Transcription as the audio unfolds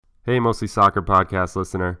Hey, Mostly Soccer podcast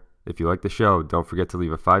listener. If you like the show, don't forget to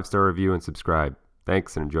leave a 5-star review and subscribe.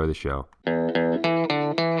 Thanks and enjoy the show.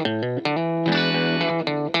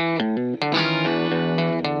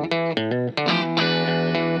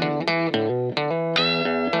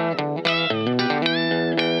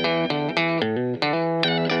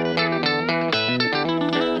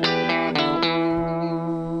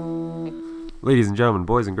 Ladies and gentlemen,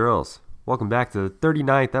 boys and girls, welcome back to the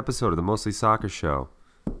 39th episode of the Mostly Soccer Show.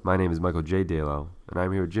 My name is Michael J. Dalo, and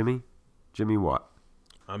I'm here with Jimmy. Jimmy what?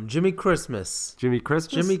 I'm Jimmy Christmas. Jimmy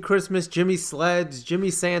Christmas? Jimmy Christmas, Jimmy Sleds, Jimmy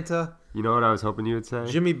Santa, You know what I was hoping you would say?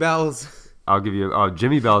 Jimmy Bells. I'll give you... Oh,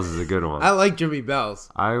 Jimmy Bells is a good one. I like Jimmy Bells.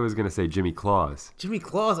 I was going to say Jimmy Claus. Jimmy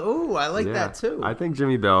Claus. Oh, I like that too. I think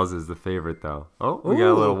Jimmy Bells is the favorite, though. Oh, we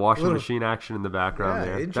got a little washing machine action in the background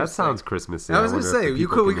there. That sounds Christmassy. I was going to say, we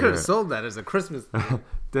could have sold that as a Christmas thing.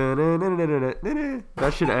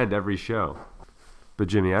 That should end every show. But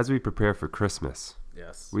Jimmy, as we prepare for Christmas,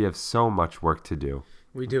 yes, we have so much work to do.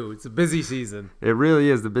 We do. It's a busy season. It really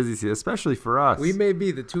is the busy season, especially for us. We may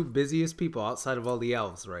be the two busiest people outside of all the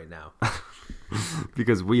elves right now.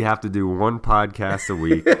 Because we have to do one podcast a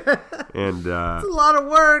week. And it's a lot of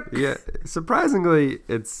work. Yeah, surprisingly,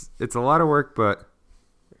 it's a lot of work, but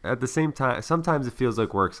at the same time, sometimes it feels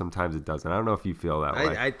like work, sometimes it doesn't. I don't know if you feel that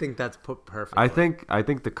way. I think that's put perfectly. I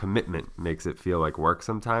think the commitment makes it feel like work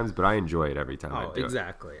sometimes, but I enjoy it every time I do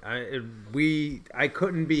exactly. I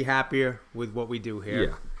couldn't be happier with what we do here.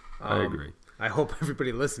 Yeah, I agree. I hope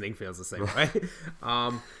everybody listening feels the same way.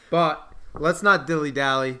 But let's not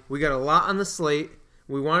dilly-dally. We got a lot on the slate.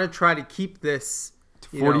 We want to try to keep this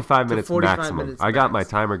 45 minutes maximum. I got my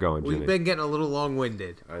timer going, Jimmy. We've been getting a little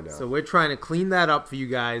long-winded. I know. So we're trying to clean that up for you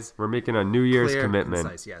guys. We're making a New Year's commitment.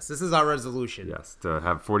 Concise. Yes, this is our resolution. Yes, to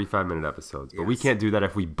have 45-minute episodes. But we can't do that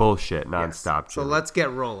if we bullshit nonstop. Yes. So let's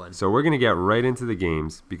get rolling. So we're going to get right into the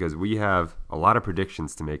games because we have a lot of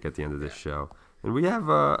predictions to make at the end of this show. And we have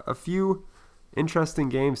a few interesting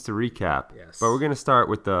games to recap. Yes. But we're going to start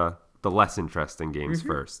with the less interesting games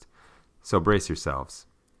first. So brace yourselves.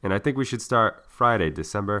 And I think we should start Friday,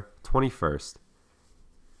 December 21st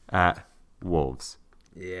at Wolves.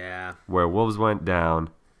 Yeah. Where Wolves went down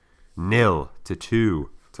 0-2 to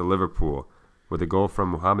Liverpool with a goal from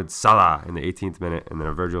Mohamed Salah in the 18th minute, and then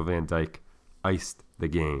a Virgil van Dijk iced the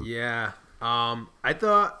game. Yeah. I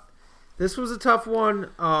thought this was a tough one.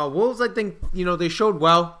 Wolves, I think, they showed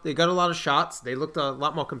well. They got a lot of shots. They looked a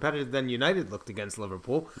lot more competitive than United looked against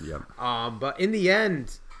Liverpool. Yep. But in the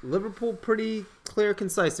end, Liverpool pretty clear,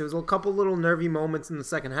 concise. There was a couple little nervy moments in the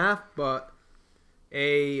second half, but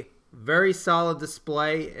a very solid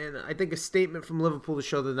display, and I think a statement from Liverpool to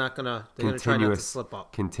show they're gonna try not to slip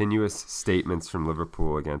up. Continuous statements from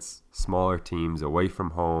Liverpool against smaller teams away from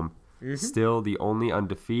home. Mm-hmm. Still the only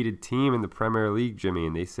undefeated team in the Premier League, Jimmy,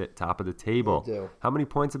 and they sit top of the table. They do. How many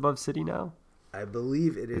points above City now? I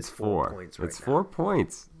believe it's 4 points right now. It's 4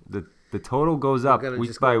 points. The total goes up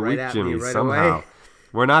week by week, Jimmy, somehow. Away.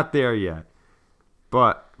 We're not there yet.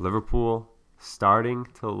 But Liverpool starting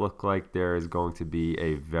to look like there is going to be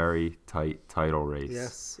a very tight title race.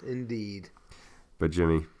 Yes, indeed. But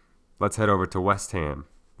Jimmy, let's head over to West Ham,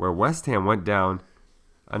 where West Ham went down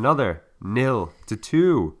another 0-2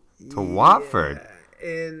 to Watford.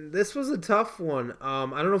 And this was a tough one. I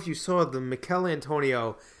don't know if you saw the Mikel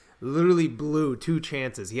Antonio literally blew 2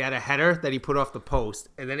 chances. He had a header that he put off the post,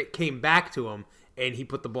 and then it came back to him, and he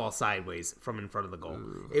put the ball sideways from in front of the goal.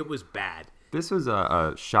 It was bad. This was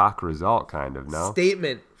a shock result, kind of, no?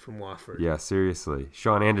 Statement from Watford. Yeah, seriously.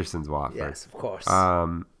 Sean Anderson's Watford. Yes, of course.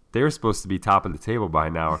 They were supposed to be top of the table by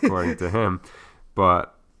now, according to him.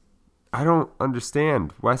 But I don't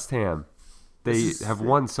understand West Ham. They have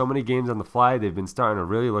won so many games on the fly. They've been starting to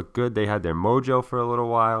really look good. They had their mojo for a little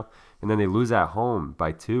while, and then they lose at home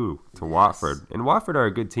by 2 to Watford. And Watford are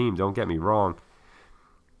a good team, don't get me wrong.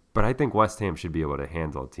 But I think West Ham should be able to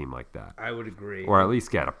handle a team like that. I would agree. Or at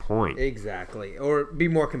least get a point. Exactly. Or be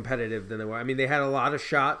more competitive than they were. I mean, they had a lot of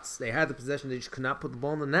shots. They had the possession. They just could not put the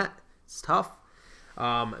ball in the net. It's tough.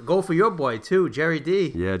 Goal for your boy, too, Jerry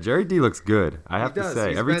D. Yeah, Jerry D looks good. I have to say.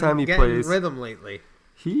 He's every been time he getting plays, rhythm lately.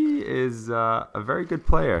 He is a very good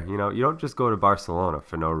player. You don't just go to Barcelona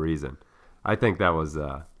for no reason. I think that was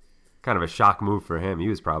kind of a shock move for him. He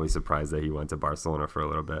was probably surprised that he went to Barcelona for a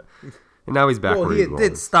little bit. And now he's back where he belongs. He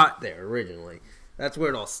did start there originally. That's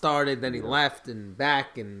where it all started. Then he left and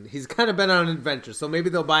back, and he's kind of been on an adventure. So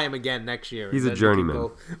maybe they'll buy him again next year. He's a journeyman.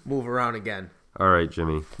 Go move around again. All right,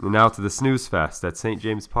 Jimmy. And now to the snooze fest at St.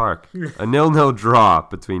 James Park. A 0-0 draw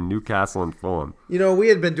between Newcastle and Fulham. We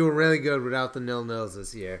had been doing really good without the 0-0s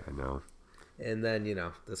this year. I know. And then,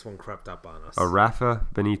 this one crept up on us. A Rafa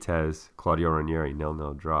Benitez, Claudio Ranieri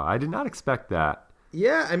 0-0 draw. I did not expect that.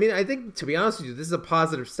 Yeah, I mean, I think, to be honest with you, this is a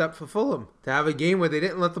positive step for Fulham to have a game where they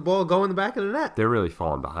didn't let the ball go in the back of the net. They're really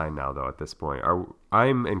falling behind now, though, at this point.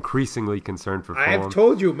 I'm increasingly concerned for Fulham. I have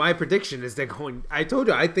told you my prediction is they're going. I told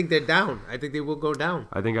you I think they're down. I think they will go down.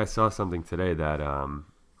 I think I saw something today that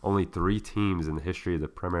only 3 teams in the history of the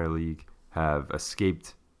Premier League have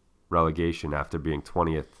escaped relegation after being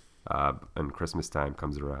 20th and Christmas time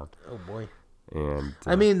comes around. Oh, boy. And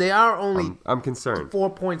I mean, they are only I'm concerned. 4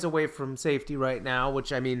 points away from safety right now,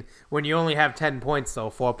 which, I mean, when you only have 10 points, though,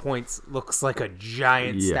 4 points looks like a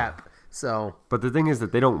giant step. So, but the thing is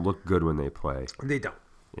that they don't look good when they play. They don't.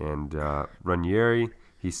 And Ranieri,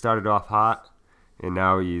 he started off hot, and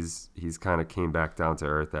now he's kind of came back down to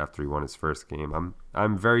earth after he won his first game.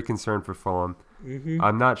 I'm very concerned for Fulham. Mm-hmm.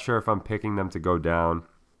 I'm not sure if I'm picking them to go down.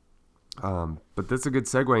 But that's a good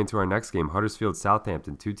segue into our next game,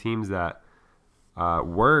 Huddersfield-Southampton, 2 teams that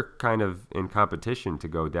were kind of in competition to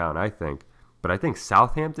go down, I think. But I think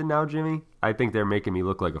Southampton now, Jimmy, I think they're making me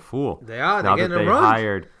look like a fool. They are. Now They're that getting they a run.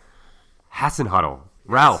 hired Hasenhuttl.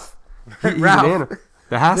 Ralph. Ralph.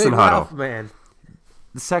 The Hasenhuttl. Ralph, man.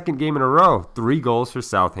 The second game in a row. 3 goals for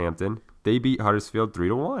Southampton. They beat Huddersfield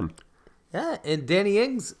 3-1. Yeah, and Danny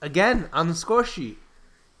Ings, again, on the score sheet.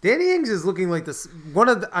 Danny Ings is looking like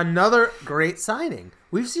another great signing.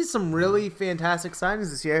 We've seen some really fantastic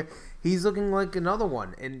signings this year. He's looking like another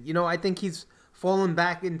one. And, I think he's fallen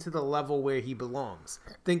back into the level where he belongs.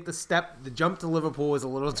 I think the jump to Liverpool was a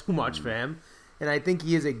little too much for him. And I think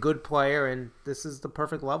he is a good player, and this is the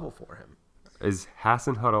perfect level for him. Is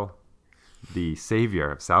Hasenhuttl the savior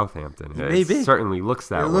of Southampton? Maybe. It certainly looks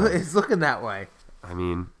that way. It's looking that way. I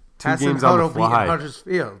mean, 2 games on the fly. beating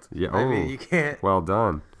Huddersfield. Yeah, I mean, you can't. Well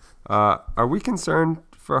done. Are we concerned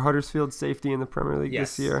for Huddersfield's safety in the Premier League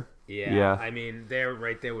this year? Yeah. I mean, they're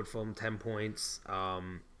right there with Fulham, 10 points.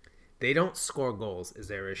 They don't score goals is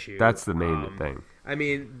their issue. That's the main thing. I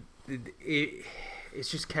mean, it's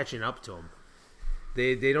just catching up to them.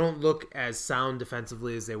 They don't look as sound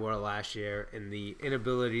defensively as they were last year, and the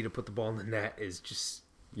inability to put the ball in the net is just.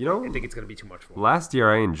 I think it's going to be too much for them. Last year,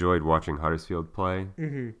 I enjoyed watching Huddersfield play.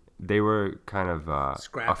 Mm-hmm. They were kind of a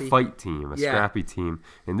fight team, scrappy team.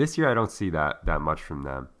 And this year, I don't see that much from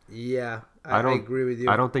them. Yeah, I agree with you.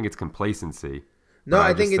 I don't think it's complacency. No,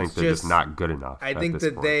 I think they're just not good enough. I think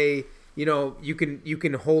that point. They, you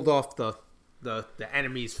can hold off the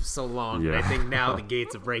enemies for so long. Yeah. I think now the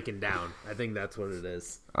gates are breaking down. I think that's what it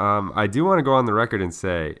is. I do want to go on the record and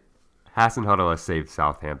say Hasenhuttl has saved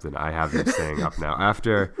Southampton. I have them staying up now.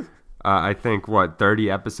 After, I think,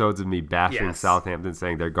 30 episodes of me bashing Southampton,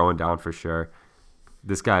 saying they're going down for sure.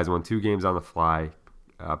 This guy has won 2 games on the fly,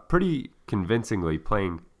 pretty convincingly,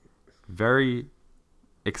 playing very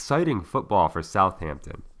exciting football for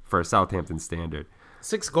Southampton, for a Southampton standard.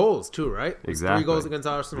 6 goals too, right? Exactly. 3 goals against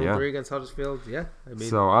Arsenal, 3 against Huddersfield. Yeah, I mean.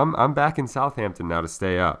 So I'm back in Southampton now to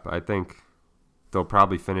stay up. I think they'll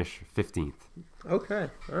probably finish 15th. Okay,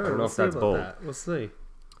 all right. I don't know if that's bold. We'll see.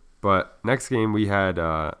 But next game we had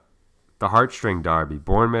the heartstring derby,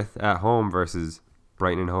 Bournemouth at home versus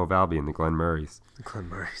Brighton and Hove Albion, the Glen Murrays.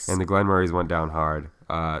 And the Glen Murrays went down hard,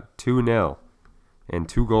 2-0, and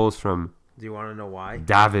 2 goals from. Do you want to know why?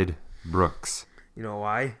 David Brooks. You know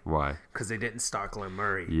why? Why? Because they didn't start Glen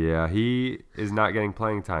Murray. Yeah, he is not getting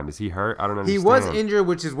playing time. Is he hurt? I don't understand. He was injured,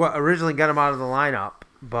 which is what originally got him out of the lineup,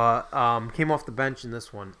 but came off the bench in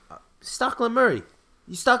this one. Start Glen Murray.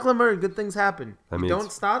 You start Glen Murray, good things happen. I mean, you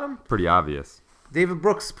don't start him? Pretty obvious. David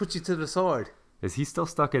Brooks puts you to the sword. Is he still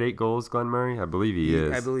stuck at 8 goals, Glen Murray? I believe he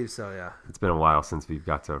is. I believe so, yeah. It's been a while since we've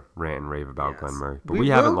got to rant and rave about Glen Murray. But we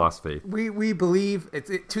haven't lost faith. We believe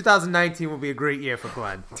 2019 will be a great year for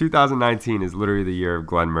Glen. 2019 is literally the year of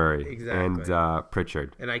Glen Murray. Exactly. And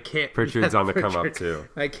Pritchard. And I can't. Pritchard's on the come up, too.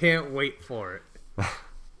 I can't wait for it.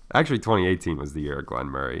 Actually, 2018 was the year of Glen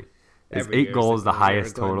Murray. Is 8 goals the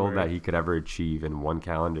highest total that he could ever achieve in one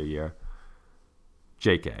calendar year?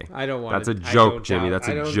 JK. I don't want. That's a joke, Jimmy. That's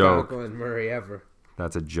a joke. I don't doubt Glen Murray ever.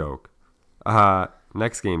 That's a joke.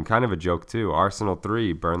 Next game, kind of a joke too. Arsenal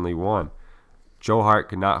 3, Burnley 1. Joe Hart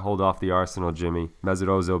could not hold off the Arsenal, Jimmy. Mesut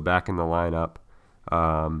Ozil back in the lineup.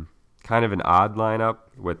 Kind of an odd lineup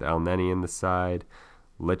with El Neni in the side,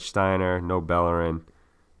 Lichtsteiner, no Bellerin.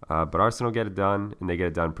 But Arsenal get it done, and they get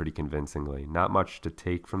it done pretty convincingly. Not much to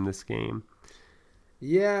take from this game.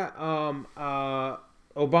 Yeah,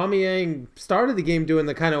 Aubameyang started the game doing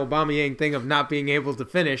the kind of Aubameyang thing of not being able to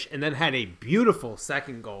finish, and then had a beautiful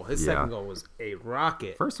second goal. His second goal was a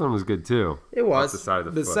rocket. First one was good too. It was. Off the side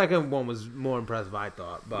of the foot. Second one was more impressive, I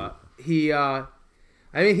thought. But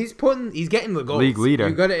I mean, he's getting the goals. League leader.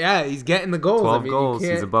 He's getting the goals. 12 I mean, goals.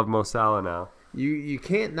 He's above Mo Salah now. You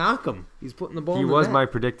can't knock him. He's putting the ball. He in the was net. my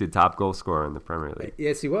predicted top goal scorer in the Premier League.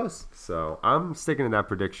 Yes, he was. So I'm sticking to that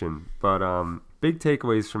prediction. But big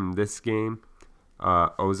takeaways from this game.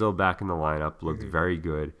 Ozil back in the lineup looked very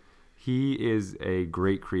good. He is a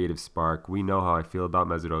great creative spark. We know how I feel about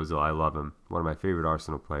Mesut Ozil. I love him. One of my favorite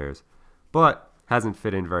Arsenal players. But hasn't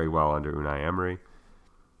fit in very well under Unai Emery.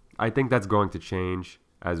 I think that's going to change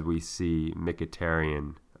as we see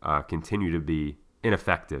Mkhitaryan continue to be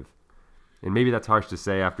ineffective. And maybe that's harsh to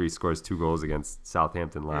say after he scores 2 goals against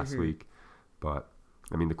Southampton last week. But,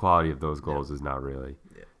 I mean, the quality of those goals is not really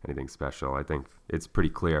anything special. I think it's pretty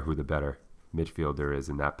clear who the better midfielder is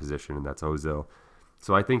in that position, and that's Ozil.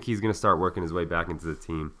 So I think he's going to start working his way back into the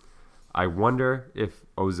team. I wonder if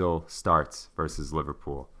Ozil starts versus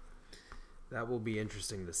Liverpool. That will be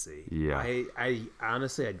interesting to see. Yeah. I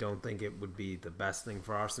honestly, I don't think it would be the best thing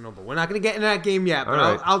for Arsenal, but we're not going to get in that game yet. But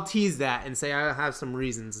All right. I'll tease that and say I have some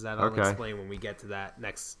reasons that I'll explain when we get to that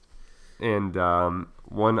next. And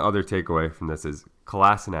one other takeaway from this is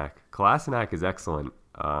Kolasinac. Kolasinac is excellent.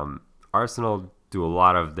 Arsenal do a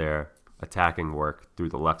lot of their attacking work through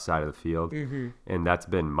the left side of the field, and that's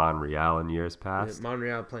been Monreal in years past.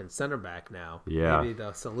 Monreal playing center back now. Yeah. Maybe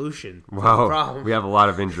the solution to the Well, problem. we have a lot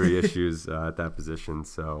of injury issues at that position.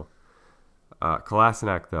 So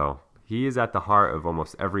Kolasinac, though, he is at the heart of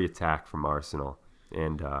almost every attack from Arsenal.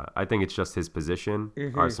 And I think it's just his position.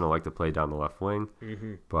 Arsenal like to play down the left wing,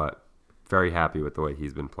 but very happy with the way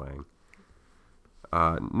he's been playing.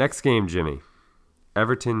 Next game, Jimmy.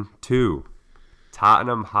 Everton 2.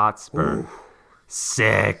 Tottenham Hotspur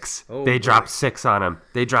 6. They dropped 6 on him.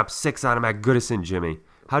 They dropped 6 on him at Goodison, Jimmy.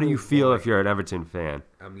 How do you feel if you're an Everton fan?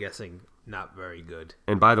 I'm guessing not very good.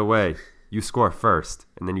 And by the way, you score first,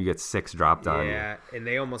 and then you get 6 dropped on you. Yeah, and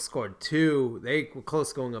they almost scored 2. They were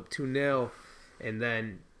close going up 2-0. And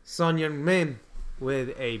then Son Heung-min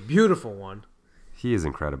with a beautiful one. He is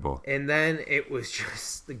incredible. And then it was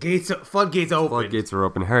just the floodgates opened. Floodgates were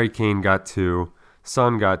open. Harry Kane got 2.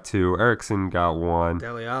 Son got 2. Eriksen got 1.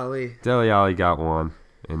 Dele Alli. Dele Alli got 1.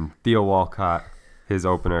 And Theo Walcott, his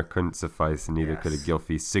opener couldn't suffice, and neither could a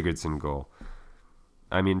Gylfi Sigurdsson goal.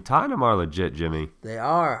 I mean, Tottenham are legit, Jimmy. They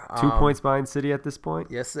are. 2 points behind City at this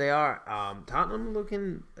point. Yes, they are. Tottenham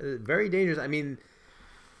looking very dangerous. I mean,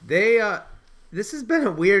 they this has been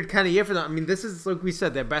a weird kind of year for them. I mean, this is, like we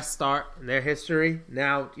said, their best start in their history.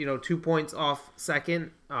 Now, 2 points off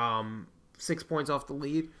second, 6 points off the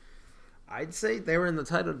lead. I'd say they were in the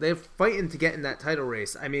title. They're fighting to get in that title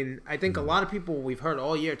race. I mean, I think a lot of people we've heard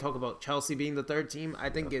all year talk about Chelsea being the third team. I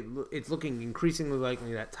think it's looking increasingly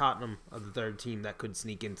likely that Tottenham are the third team that could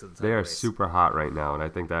sneak into the title They are race. super hot right now, and I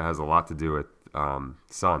think that has a lot to do with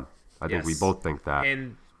Son. I think we both think that.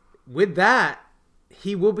 And with that,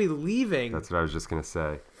 he will be leaving That's what I was just going to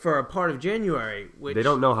say. for a part of January. Which, They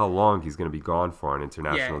don't know how long he's going to be gone for on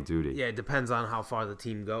international duty. Yeah, it depends on how far the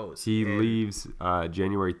team goes. He And- leaves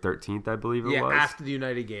January 13th, I believe it Yeah, was. after the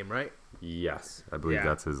United game, right? Yes, I believe Yeah.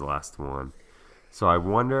 that's his last one. So I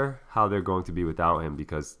wonder how they're going to be without him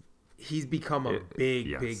because He's become a big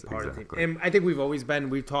yes, part of the exactly. team. And I think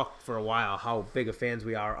we've talked for a while how big of fans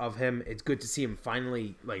we are of him. It's good to see him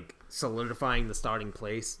finally solidifying the starting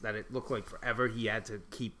place that it looked like forever he had to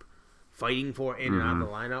keep fighting for in and out of the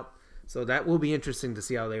lineup. So that will be interesting to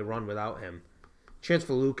see how they run without him. Chance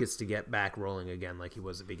for Lucas to get back rolling again like he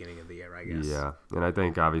was at the beginning of the year, I guess. Yeah, and I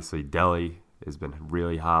think obviously Dele has been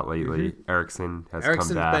really hot lately. Eriksen has come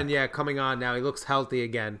Eriksen's back. been coming on now. He looks healthy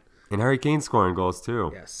again. And Harry Kane scoring goals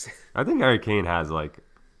too. Yes. I think Harry Kane has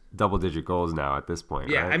double-digit goals now at this point.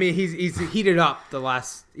 Yeah, right? I mean he's heated up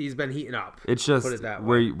he's been heating up. It's just put it that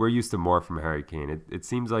way. we're used to more from Harry Kane. It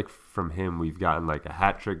seems like from him we've gotten a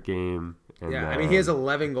hat trick game. And Yeah, I mean he has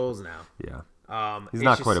 11 goals now. Yeah, he's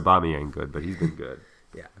not quite Aubameyang good, but he's been good.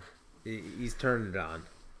 Yeah, he's turned it on.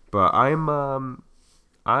 But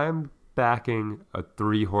I'm backing a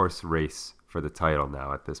 3-horse race for the title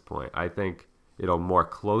now at this point. I think it'll more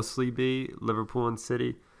closely be Liverpool and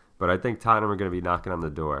City, but I think Tottenham are going to be knocking on the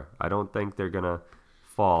door. I don't think they're going to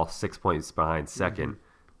fall 6 points behind second.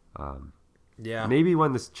 Yeah, Maybe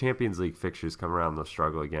when the Champions League fixtures come around, they'll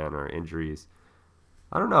struggle again or injuries.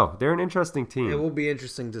 I don't know. They're an interesting team. it will be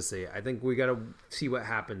interesting to see. I think we got to see what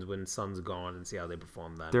happens when Son's gone and see how they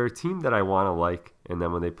perform then. They're a team that I want to like, and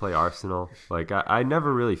then when they play Arsenal, I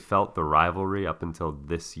never really felt the rivalry up until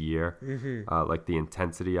this year, the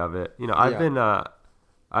intensity of it. I've been,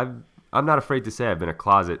 I'm not afraid to say I've been a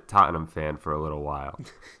closet Tottenham fan for a little while,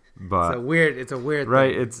 but It's a weird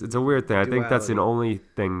right. thing. It's a weird thing. I think that's an Duality. only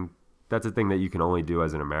thing. That's a thing that you can only do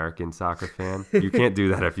as an American soccer fan. You can't do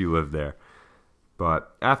that if you live there.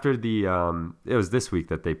 But after it was this week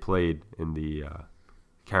that they played in the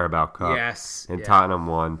Carabao Cup. Yes. And yeah. Tottenham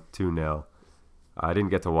won 2-0. I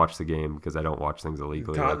didn't get to watch the game because I don't watch things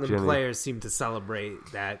illegally. Tottenham players seem to celebrate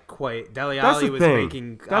that quite. Dele That's Alli the was thing.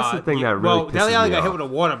 making. That's the thing that really pisses Dele Alli me got hit off. with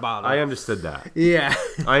a water bottle. I understood that. Yeah.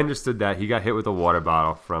 I understood that. He got hit with a water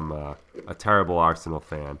bottle from a terrible Arsenal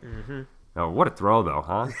fan. Mm-hmm. Oh, what a throw, though,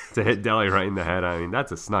 huh? To hit Dele right in the head. I mean,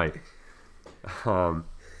 that's a snipe.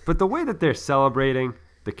 But the way that they're celebrating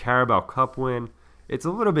the Carabao Cup win, it's a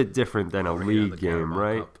little bit different than a league game,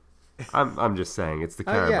 right? Cup. I'm just saying, it's the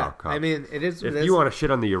Carabao Cup. I mean, it is. If you want to shit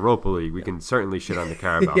on the Europa League, we can certainly shit on the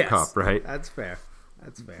Carabao yes, Cup, right? That's fair.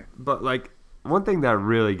 That's fair. But, like, one thing that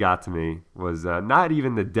really got to me was not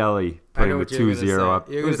even the Dele putting the 2-0 up.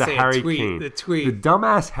 It was the Harry Kane. The tweet. The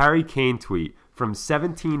dumbass Harry Kane tweet from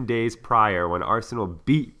 17 days prior when Arsenal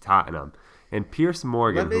beat Tottenham. And Piers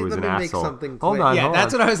Morgan, who is an asshole. Hold on.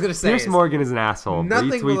 That's what I was going to say. Piers Morgan is an asshole. But he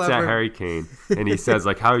tweets at ever... Harry Kane, and he says,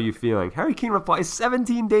 like, how are you feeling? Harry Kane replies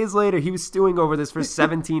 17 days later. He was stewing over this for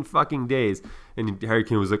 17 fucking days. And Harry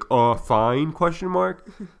Kane was like, fine, question mark.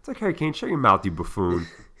 It's like, Harry Kane, shut your mouth, you buffoon.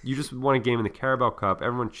 You just won a game in the Carabao Cup.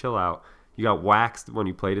 Everyone chill out. You got waxed when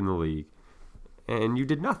you played in the league. And you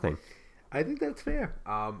did nothing. I think that's fair.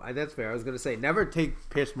 That's fair. I was going to say, never take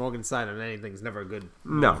Piers Morgan's side on anything. It's never a good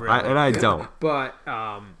move, No, really. and I don't. But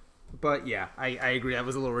yeah, I agree. That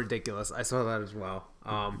was a little ridiculous. I saw that as well.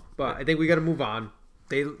 But I think we got to move on.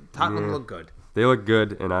 Tottenham look good. They look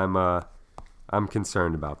good, and I'm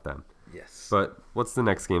concerned about them. Yes. But what's the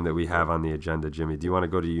next game that we have on the agenda, Jimmy? Do you want to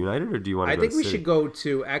go to United or do you want to go to I think we City? should go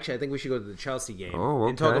to... Actually, I think we should go to the Chelsea game. Oh, okay.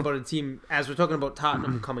 And talk about a team... As we're talking about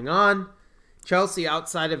Tottenham coming on, Chelsea,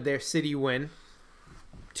 outside of their City win,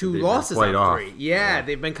 2 losses out of 3. Yeah,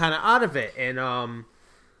 they've been kind of out of it. And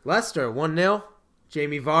Leicester, 1-0.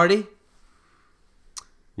 Jamie Vardy.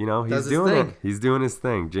 You know, he's doing it. He's doing his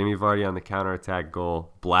thing. Jamie Vardy on the counterattack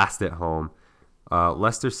goal. Blast it home.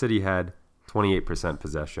 Leicester City had 28%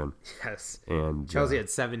 possession. Yes. And Chelsea had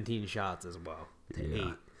 17 shots as well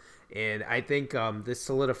to 8. And I think this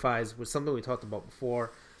solidifies with something we talked about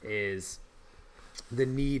before is the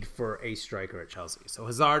need for a striker at Chelsea. So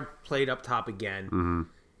Hazard played up top again. Mm-hmm.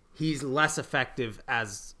 He's less effective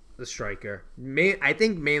as the striker. I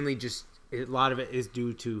think mainly just a lot of it is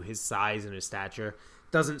due to his size and his stature.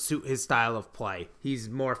 Doesn't suit his style of play. He's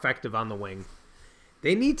more effective on the wing.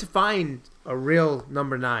 They need to find a real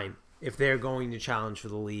number 9 if they're going to challenge for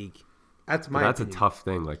the league. That's my opinion. a tough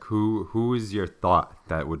thing. Like, who is your thought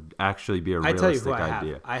that would actually be a realistic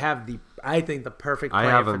idea? I think the perfect player I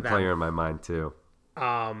have for a them. player in my mind, too.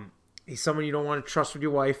 He's someone you don't want to trust with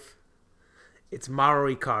your wife. It's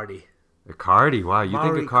Mauro Icardi. Icardi? Wow, you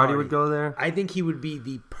think Icardi would go there? I think he would be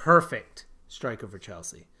the perfect striker for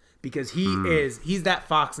Chelsea because he's that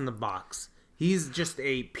fox in the box. He's just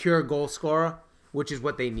a pure goal scorer, which is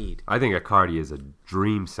what they need. I think Icardi is a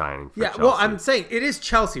dream signing for Chelsea. Well, I'm saying it is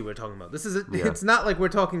Chelsea we're talking about. It's not like we're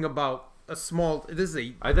talking about a small. This is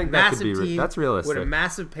a I think massive that could be team that's realistic with a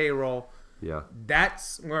massive payroll. Yeah,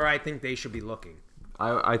 that's where I think they should be looking.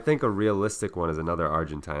 I think a realistic one is another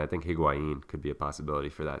Argentine. I think Higuain could be a possibility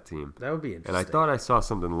for that team. That would be interesting. And I thought I saw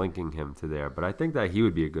something linking him to there, but I think that he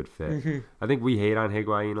would be a good fit. Mm-hmm. I think we hate on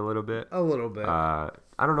Higuain a little bit. A little bit. I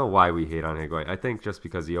don't know why we hate on Higuain. I think just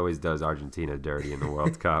because he always does Argentina dirty in the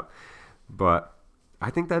World Cup. But I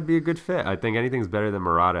think that'd be a good fit. I think anything's better than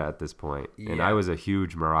Morata at this point. And I was a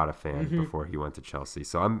huge Morata fan before he went to Chelsea.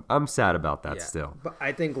 So I'm sad about that still. But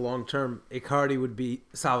I think long term, Icardi would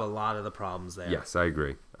solve a lot of the problems there. Yes, I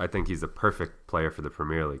agree. I think he's the perfect player for the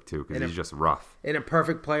Premier League too because he's just rough. And a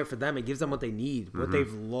perfect player for them. It gives them what they need. What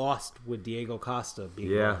they've lost with Diego Costa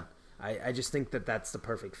being gone. I just think that's the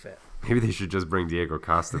perfect fit. Maybe they should just bring Diego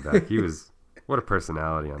Costa back. What a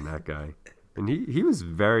personality on that guy. And he was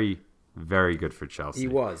very, very good for Chelsea. He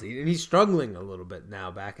was. And he's struggling a little bit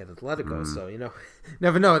now back at Atletico. So,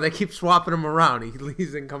 never know. They keep swapping him around. He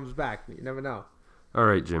leaves and comes back. You never know. All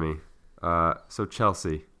right, Jimmy. So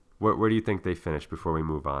Chelsea, where do you think they finish before we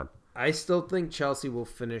move on? I still think Chelsea will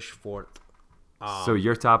finish 4th. So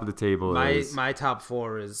your top of the table is... My top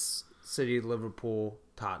 4 is City, Liverpool,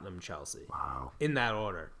 Tottenham, Chelsea. Wow. In that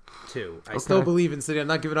order, too. I still believe in City. I'm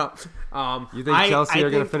not giving up. You think Chelsea are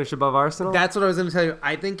going to finish above Arsenal? That's what I was going to tell you.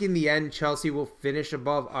 I think in the end, Chelsea will finish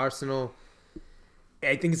above Arsenal.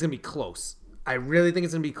 I think it's going to be close. I really think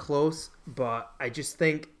it's going to be close, but I just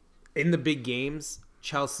think in the big games,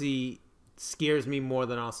 Chelsea scares me more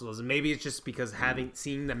than Arsenal does. And maybe it's just because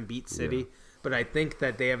seeing them beat City, but I think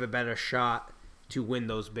that they have a better shot to win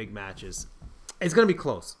those big matches. It's going to be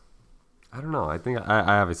close. I don't know. I think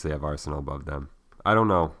I obviously have Arsenal above them. I don't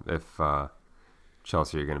know if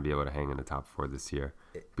Chelsea are going to be able to hang in the top 4 this year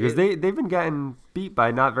because they've been getting beat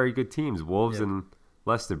by not very good teams. Wolves and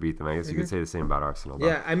Leicester beat them. I guess you could say the same about Arsenal. Though.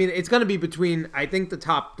 Yeah, I mean, it's going to be between. I think the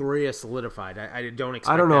top 3 are solidified. I don't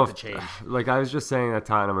expect that to change. Like I was just saying that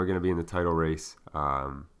Tottenham are going to be in the title race,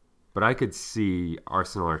 but I could see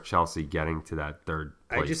Arsenal or Chelsea getting to that third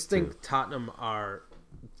place. I just think Tottenham are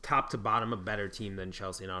top to bottom a better team than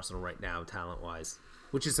Chelsea and Arsenal right now, talent-wise,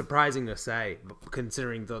 which is surprising to say,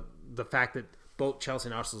 considering the fact that both Chelsea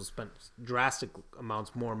and Arsenal spent drastic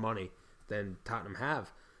amounts more money than Tottenham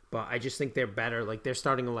have. But I just think they're better. Like, their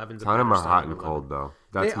starting 11s. Tottenham are hot and cold, though.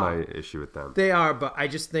 That's my issue with them. They are, but I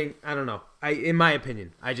just think, I don't know. In my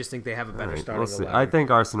opinion, I just think they have a better starting 11. I think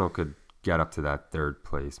Arsenal could get up to that third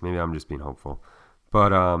place. Maybe I'm just being hopeful. But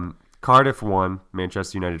Cardiff won,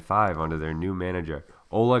 Manchester United 5 under their new manager,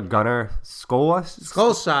 Ole Gunnar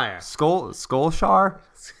Solskjaer. Solskjaer?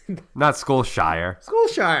 Not Solskjaer.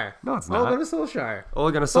 Solskjaer. No, it's not. Ole Gunnar Solskjaer.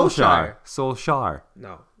 Ole Gunnar Solskjaer. Solskjaer.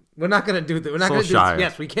 No. We're not going to do that. We're not going to do this.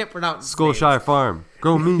 Yes, we can't pronounce Solskjaer Farm.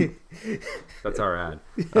 Go me. That's our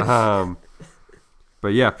ad. But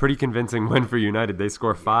yeah, pretty convincing win for United. They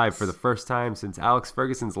score 5 for the first time since Alex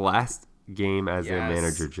Ferguson's last game as their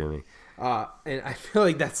manager, Jimmy. And I feel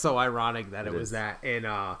like that's so ironic that it was that.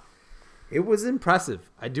 And it was impressive.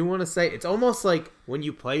 I do want to say, it's almost like when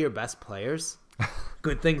you play your best players,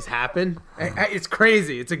 good things happen. It's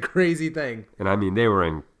crazy. It's a crazy thing. And I mean, they were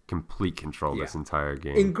in complete control this entire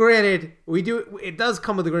game. And granted, it does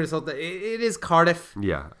come with the greatest hope that it is Cardiff.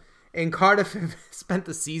 Yeah. And Cardiff have spent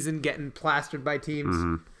the season getting plastered by teams.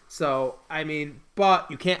 Mm-hmm. So, I mean, but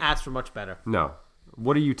you can't ask for much better. No.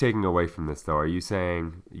 What are you taking away from this, though? Are you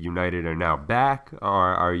saying United are now back,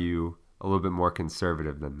 or are you a little bit more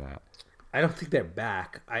conservative than that? I don't think they're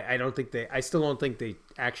back. I still don't think they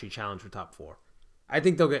actually challenge for top 4. I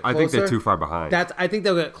think they'll get closer. I think they're too far behind. I think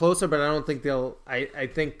they'll get closer, but I don't think they'll. I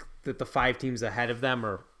think that the 5 teams ahead of them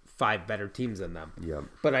are 5 better teams than them. Yep.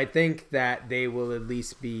 But I think that they will at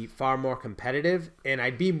least be far more competitive, and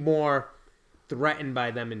I'd be more threatened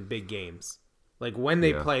by them in big games. Like when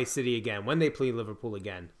they play City again, when they play Liverpool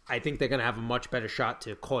again, I think they're going to have a much better shot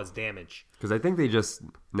to cause damage. Because I think they just,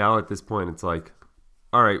 now at this point, it's like,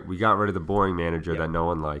 all right, we got rid of the boring manager that no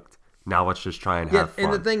one liked. Now let's just try and have fun.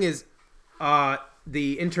 And the thing is,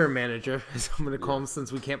 the interim manager, as I'm going to call him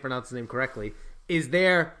since we can't pronounce the name correctly, is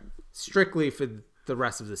there strictly for the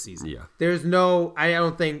rest of the season. Yeah. There's no, I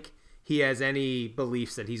don't think he has any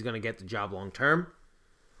beliefs that he's going to get the job long term.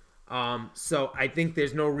 So I think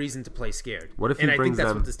there's no reason to play scared. What if he and I brings think that's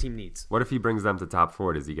them, what this team needs. What if he brings them to top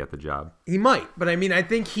 4? Does he get the job? He might, but I mean, I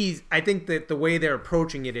think that the way they're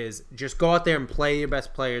approaching it is just go out there and play your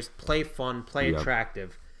best players, play fun, play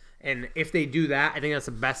attractive. And if they do that, I think that's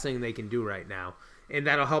the best thing they can do right now. And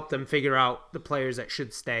that'll help them figure out the players that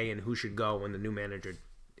should stay and who should go when the new manager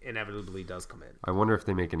inevitably does come in. I wonder if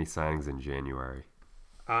they make any signings in January.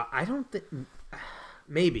 I don't think.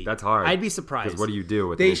 Maybe. That's hard. I'd be surprised. Because what do you do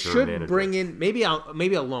with they the interim manager? Should bring in maybe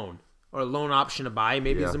a loan or a loan option to buy.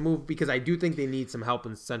 Maybe as a move because I do think they need some help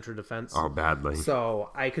in central defense. Oh, badly. So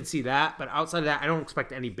I could see that, but outside of that, I don't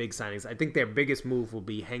expect any big signings. I think their biggest move will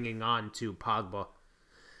be hanging on to Pogba.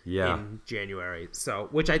 In January. So,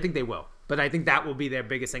 which I think they will. But I think that will be their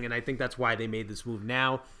biggest thing, and I think that's why they made this move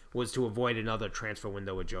now was to avoid another transfer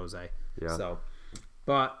window with Jose. Yeah. So,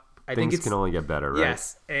 but I think things can only get better, right?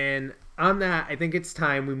 Yes, and on that, I think it's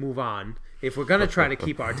time we move on. If we're gonna try to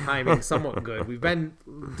keep our timing somewhat good, we've been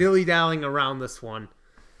dilly-dallying around this one.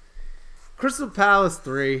 Crystal Palace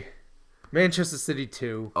 3, Manchester City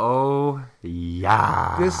 2. Oh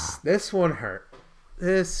yeah. This one hurt.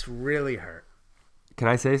 This really hurt. Can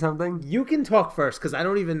I say something? You can talk first because I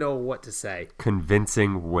don't even know what to say.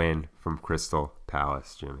 Convincing win from Crystal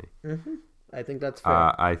Palace, Jimmy. Mm-hmm. I think that's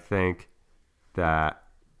fair. I think that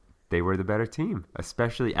they were the better team,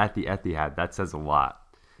 especially at the Etihad. That says a lot.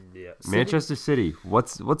 Yeah. Manchester City,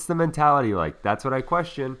 what's the mentality like? That's what I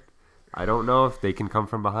question. I don't know if they can come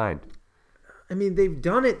from behind. I mean, they've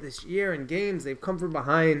done it this year in games. They've come from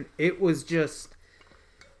behind. It was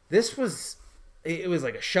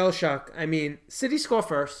like a shell shock. I mean, City score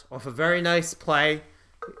first off a very nice play,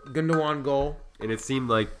 Gundogan goal. And it seemed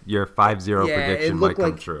like your 5-0 prediction might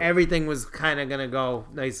come true. Everything was kind of going to go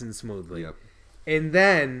nice and smoothly. Yep. And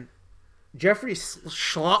then Jeffrey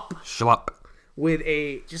Schlupp with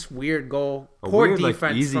a just weird goal. Poor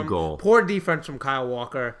defense from Kyle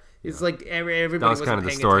Walker. It's like everybody that was kind of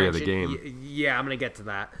the story of the game. Yeah, I'm going to get to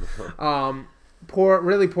that.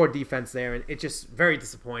 Really poor defense there, and it's just very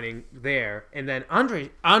disappointing there. And then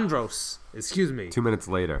Andros, 2 minutes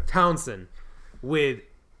later, Townsend with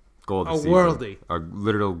goal of the season. worldie. A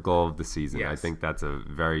literal goal of the season. Yes. I think that's a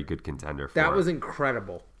very good contender for That it. was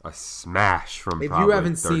incredible. A smash from If probably you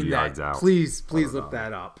haven't 30 seen yards that, out. please look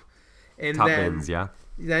that up. And Top then, ends, yeah.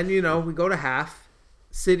 Then, we go to half.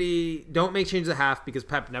 City don't make changes at half because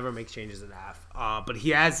Pep never makes changes at half. But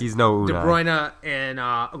he's no De Unai. Bruyne and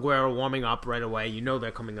Aguero warming up right away. You know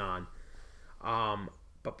they're coming on.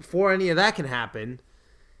 But before any of that can happen,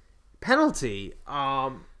 penalty.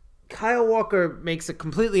 Kyle Walker makes a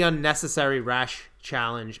completely unnecessary rash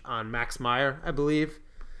challenge on Max Meyer, I believe.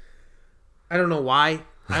 I don't know why.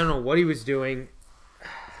 I don't know what he was doing.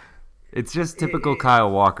 It's just typical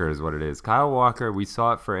Kyle Walker is what it is. Kyle Walker, we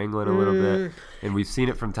saw it for England a little bit, and we've seen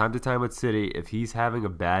it from time to time with City. If he's having a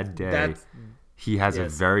bad day, he has a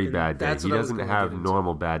very bad day. He doesn't have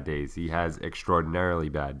normal bad days. He has extraordinarily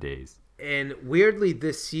bad days. And weirdly,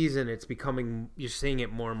 this season, it's becoming, you're seeing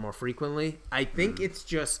it more and more frequently. I think it's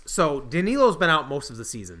just, so Danilo's been out most of the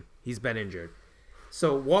season. He's been injured.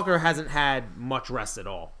 So Walker hasn't had much rest at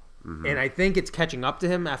all. Mm-hmm. And I think it's catching up to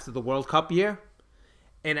him after the World Cup year.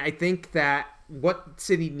 And I think that what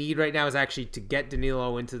City need right now is actually to get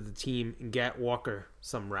Danilo into the team and get Walker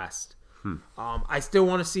some rest. I still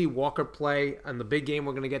want to see Walker play on the big game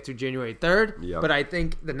we're going to get to January 3rd. Yep. But I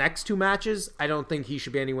think the next two matches, I don't think he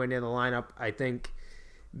should be anywhere near the lineup. I think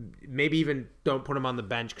maybe even don't put him on the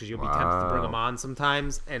bench because you'll be tempted to bring him on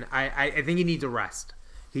sometimes. And I think he needs a rest.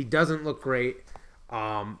 He doesn't look great.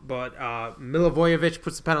 But Milivojevic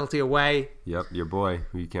puts the penalty away. Yep, your boy,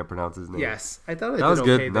 who you can't pronounce his name. Yes, I thought that was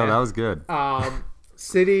good. Okay No, that was good.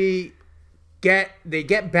 City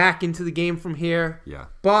get back into the game from here. Yeah.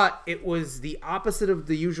 But it was the opposite of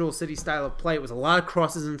the usual City style of play. It was a lot of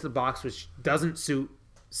crosses into the box, which doesn't suit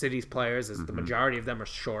City's players, as the majority of them are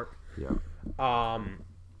short. Yeah.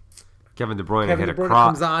 Kevin De Bruyne Kevin hit De Bruyne a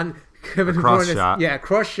cross. comes on. Kevin De cross Bruyne shot.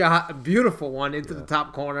 Cross shot, a beautiful one into the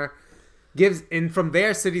top corner. And from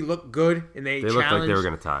there, City looked good, and they looked like they were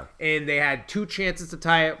going to tie. And they had two chances to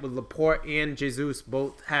tie it with Laporte and Jesus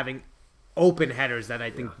both having open headers that I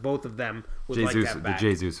think both of them would like that back. The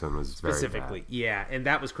Jesus one was specifically, very bad. yeah, and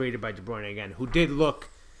that was created by De Bruyne again, who did look.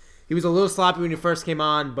 He was a little sloppy when he first came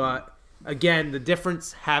on, but again, the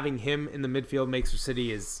difference having him in the midfield makes for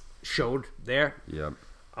City is showed there. Yep.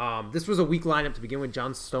 This was a weak lineup to begin with.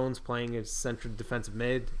 John Stones playing as central defensive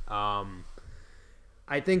mid.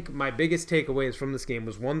 I think my biggest takeaways from this game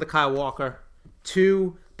was, one, the Kyle Walker.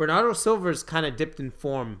 Two, Bernardo Silva's kind of dipped in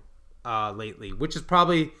form lately, which is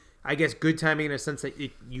probably, I guess, good timing in a sense that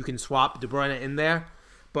you can swap De Bruyne in there.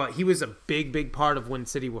 But he was a big part of when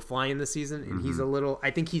City were flying this season, and he's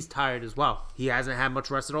I think he's tired as well. He hasn't had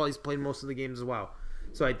much rest at all. He's played most of the games as well.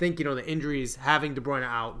 So I think, the injuries, having De Bruyne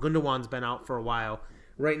out, Gundogan's been out for a while.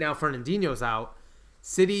 Right now, Fernandinho's out.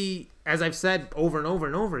 City, as I've said over and over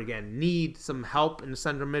and over again, need some help in the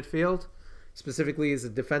center midfield, specifically as a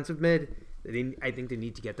defensive mid. I think they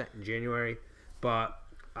need to get that in January. But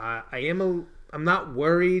I'm not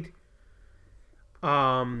worried.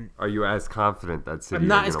 Are you as confident that City? I'm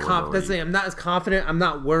not as confident. That's the thing. I'm not as confident. I'm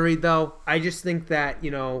not worried though. I just think that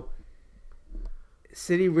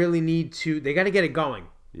City really need to. They got to get it going.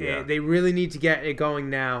 Yeah. They really need to get it going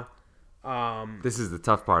now. This is the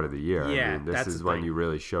tough part of the year. Yeah, this is when you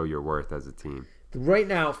really show your worth as a team. Right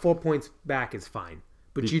now, 4 points back is fine,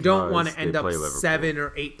 but you don't want to end up 7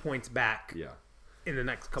 or 8 points back. Yeah. In the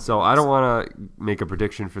next couple. So weeks. I don't want to make a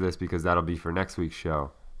prediction for this because that'll be for next week's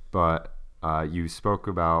show. But you spoke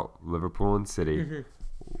about Liverpool and City. Mm-hmm.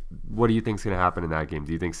 What do you think is going to happen in that game?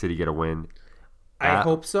 Do you think City get a win? I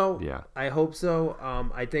hope so. Yeah. I hope so.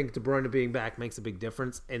 I think De Bruyne being back makes a big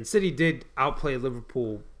difference. And City did outplay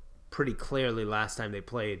Liverpool pretty clearly last time they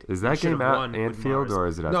played. Is that game at Anfield or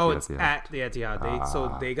is it at the Etihad? No, it's at the Etihad.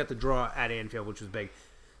 So they got the draw at Anfield, which was big.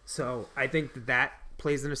 So I think that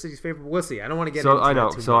plays into City's favor. We'll see. I don't want to get into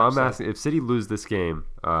that too much. I'm asking, if City lose this game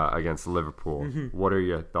against Liverpool, what are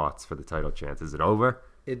your thoughts for the title chance? Is it over?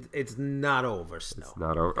 It's not over still. It's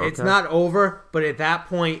not over? Okay. It's not over, but at that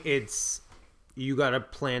point, you got to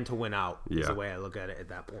plan to win out is the way I look at it at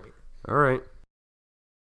that point. All right.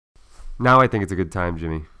 Now I think it's a good time,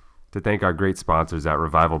 Jimmy, to thank our great sponsors at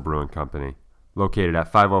Revival Brewing Company, located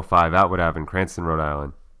at 505 Atwood Ave in Cranston, Rhode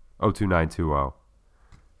Island, 02920.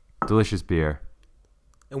 Delicious beer.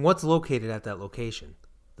 And what's located at that location?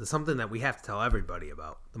 There's something that we have to tell everybody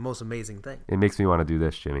about. The most amazing thing. It makes me want to do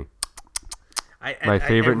this, Jimmy. My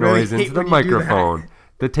favorite noise into the microphone.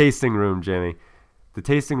 The tasting room, Jimmy. The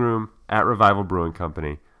tasting room at Revival Brewing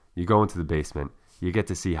Company. You go into the basement. You get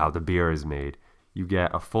to see how the beer is made. You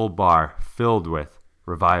get a full bar filled with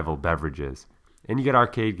Revival beverages. And you get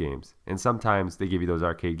arcade games. And sometimes they give you those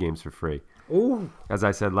arcade games for free. Ooh, As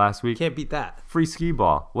I said last week, can't beat that. free skee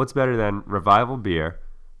ball. What's better than Revival beer,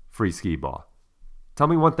 free skee ball? Tell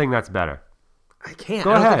me one thing that's better. I can't.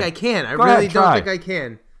 Go I don't ahead. think I can. I Go really ahead, don't try. think I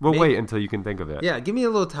can. We'll Maybe- wait until you can think of it. Yeah, give me a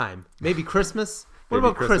little time. Maybe Christmas? What Maybe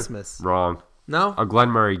about Christmas? Wrong. No? A Glen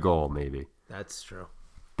Murray Gold, maybe. That's true.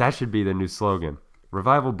 That should be the new slogan.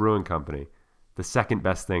 Revival Brewing Company, the second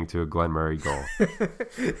best thing to a Glen Murray Gold. I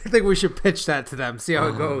think we should pitch that to them, see how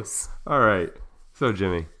it goes. All right. So,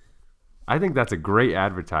 Jimmy, I think that's a great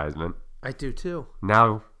advertisement. I do too.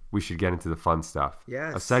 Now we should get into the fun stuff.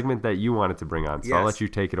 Yes. A segment that you wanted to bring on, so I'll Yes. let you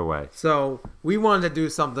take it away. So we wanted to do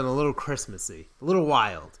something a little Christmassy, a little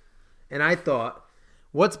wild. And I thought,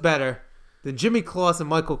 what's better than Jimmy Claus and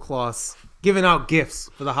Michael Claus giving out gifts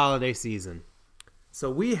for the holiday season? So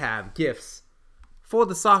we have gifts for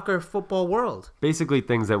the soccer football world. Basically,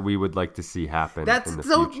 things that we would like to see happen in the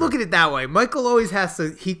Don't future. look at it that way. Michael always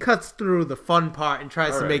he cuts through the fun part and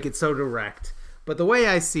tries All to right. make it so direct. But the way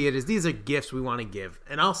I see it is these are gifts we want to give.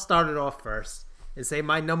 And I'll start it off first and say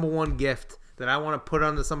my number one gift that I want to put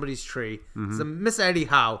under somebody's tree is a Miss Eddie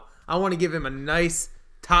Howe. I want to give him a nice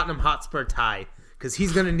Tottenham Hotspur tie because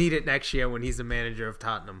he's going to need it next year when he's the manager of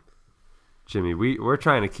Tottenham. Jimmy, we're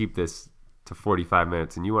trying to keep this to 45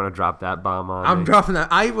 minutes, and you want to drop that bomb on I'm me? dropping that.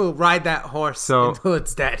 I will ride that horse until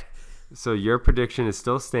it's dead. So your prediction is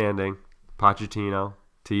still standing. Pochettino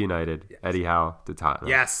to United, Yes. Eddie Howe to Tottenham.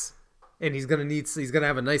 Yes. And he's going to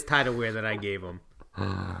have a nice tie to wear that I gave him.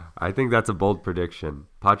 I think that's a bold prediction.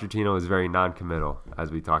 Pochettino is very non-committal,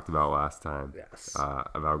 as we talked about last time. Yes.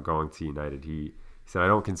 About going to United. He said, I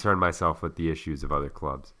don't concern myself with the issues of other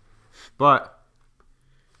clubs. But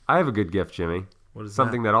I have a good gift, Jimmy. What is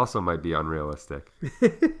Something that also might be unrealistic.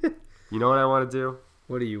 You know what I want to do?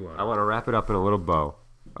 What do you want? I want to wrap it up in a little bow,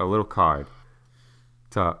 a little card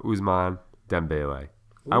to Ousmane Dembele.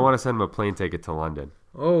 I want to send him a plane ticket to London.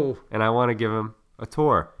 Oh, And I want to give him a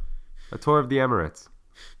tour of the Emirates.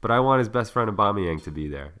 But I want his best friend Aubameyang to be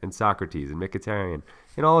there, and Socrates, and Mkhitaryan,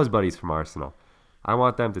 and all his buddies from Arsenal. I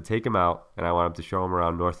want them to take him out, and I want him to show him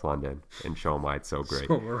around North London and show him why it's so great.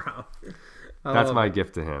 show him around. That's my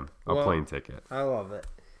gift to him, a Well, plane ticket. I love it.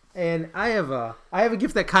 And I have a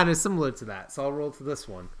gift that kind of is similar to that, so I'll roll to this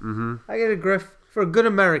one. Mm-hmm. I get a gift for a good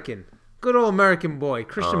American, good old American boy,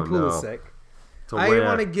 Christian Oh, no. Pulisic. To I wear.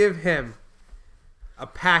 want to give him a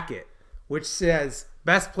packet which says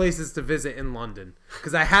best places to visit in London,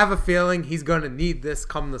 because I have a feeling he's going to need this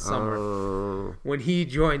come the summer Oh, when he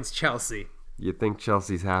joins Chelsea you think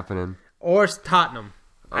Chelsea's happening? or Tottenham.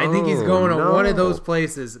 I think he's Oh, going to one of no. those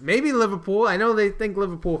places. Maybe Liverpool. I know they think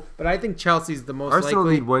Liverpool, but I think Chelsea's the most Arsenal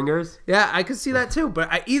likely. need wingers. Yeah, I could see that too.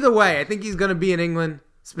 But either way, I think he's going to be in England,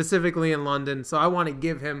 specifically in London. So I want to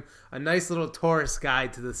give him a nice little tourist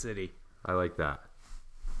guide to the city. I like that.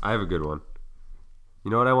 I have a good one. You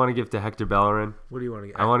know what I want to give to Hector Bellerin? What do you want to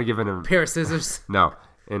get? I want to give him a pair of scissors. no,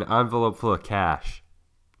 an envelope full of cash,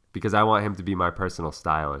 because I want him to be my personal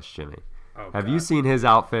stylist, Jimmy. Oh, Have God. you seen his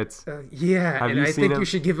outfits? Yeah, Have and you I seen think him? you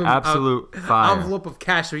should give him Absolute an fire. envelope of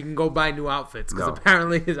cash so he can go buy new outfits. Because No.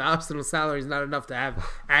 apparently his Arsenal salary is not enough to have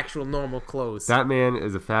actual normal clothes. That man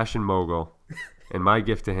is a fashion mogul, and my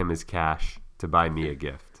gift to him is cash to buy me a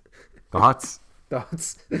gift. Thoughts?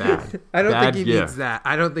 Thoughts? Bad. I don't Bad think he gift. needs that.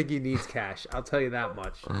 I don't think he needs cash. I'll tell you that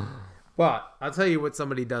much. But I'll tell you what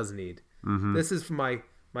somebody does need. Mm-hmm. This is for my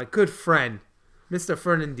good friend, Mr.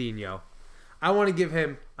 Fernandinho. I want to give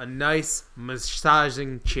him a nice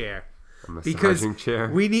massaging chair. A Because massaging chair?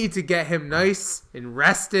 we need to get him nice and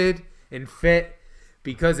rested and fit.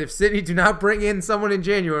 Because if City do not bring in someone in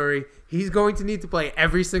January, he's going to need to play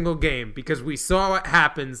every single game. Because we saw what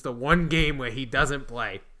happens the one game where he doesn't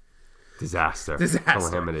play. Disaster. Disaster.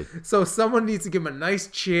 Calamity. So someone needs to give him a nice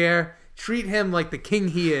chair, treat him like the king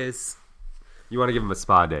he is. You want to give him a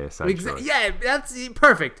spa day, essentially. Yeah, that's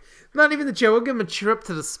perfect. Not even the chair. We'll give him a trip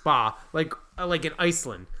to the spa, like in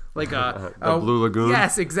Iceland, like a Blue Lagoon?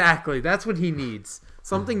 Yes, exactly. That's what he needs.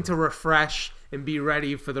 Something to refresh and be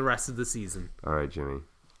ready for the rest of the season. All right, Jimmy.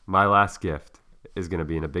 My last gift is going to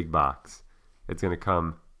be in a big box. It's going to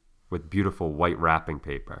come with beautiful white wrapping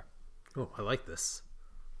paper. Oh, I like this.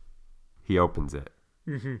 He opens it.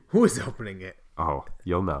 Who is opening it? Oh,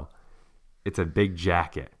 you'll know. It's a big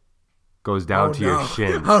jacket. Goes down to your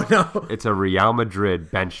shins. Oh no! It's a Real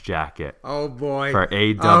Madrid bench jacket Oh boy! for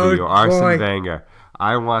AW, Oh, Arsene boy. Wenger.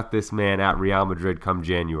 I want this man at Real Madrid come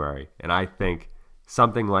January, and I think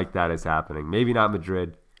something like that is happening. Maybe not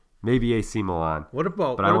Madrid, maybe AC Milan. What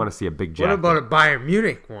about? But I want to see a big What jacket. about a Bayern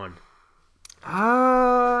Munich one?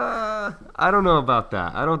 I don't know about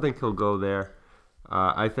that. I don't think he'll go there.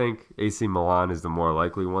 I think AC Milan is the more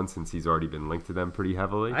likely one since he's already been linked to them pretty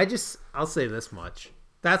heavily. I'll say this much.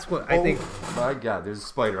 That's what I think. My God, there's a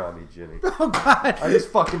spider on me, Jimmy. Oh, God. I just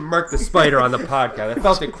fucking murked the spider on the podcast. I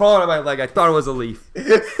felt it crawling on my leg. I thought it was a leaf.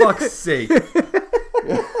 Fuck's sake.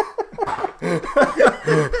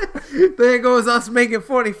 There goes us making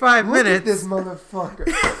 45 Look minutes. at this motherfucker.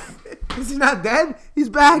 Is he not dead? He's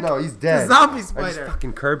back. No, he's dead. The zombie I just spider.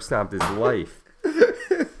 fucking curb stomped his life.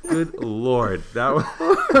 Good Lord. That was...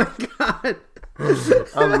 Oh, my God.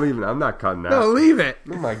 I'm leaving. I'm not cutting that. No, leave it.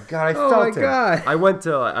 Oh my God, I Oh felt my it. God. I went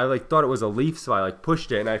to, I like thought it was a leaf, so I like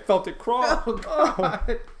pushed it and I felt it crawl. Oh,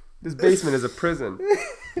 God. This basement is a prison.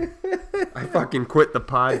 I fucking quit the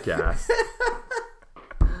podcast.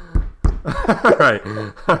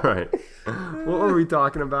 All right. What were we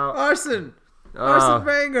talking about? Arsene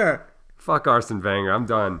Wenger. Fuck Arsene Wenger. I'm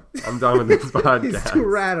done. I'm done with this podcast. He's too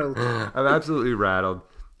rattled. I'm absolutely rattled.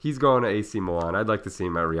 He's going to AC Milan. I'd like to see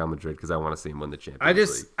him at Real Madrid because I want to see him win the Champions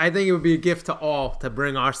League. I think it would be a gift to all to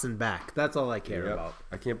bring Arsene back. That's all I care about.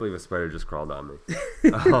 I can't believe a spider just crawled on me.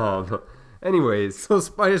 Anyways. So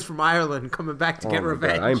spiders from Ireland coming back to get my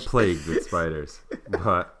revenge. God, I'm plagued with spiders.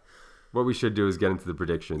 But what we should do is get into the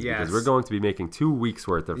predictions because we're going to be making 2 weeks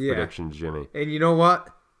worth of predictions, Jimmy. And you know what?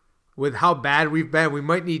 With how bad we've been, we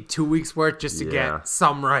might need 2 weeks worth just to get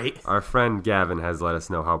some right. Our friend Gavin has let us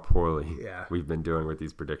know how poorly we've been doing with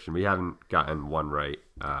these predictions. We haven't gotten one right.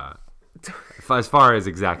 As far as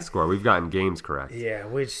exact score, we've gotten games correct. Yeah,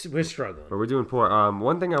 we're struggling. But we're doing poor.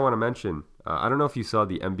 One thing I want to mention, I don't know if you saw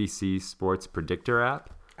the NBC Sports Predictor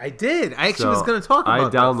app. I did. I actually was going to talk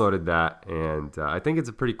about I downloaded that, and I think it's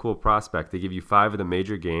a pretty cool prospect. They give you 5 of the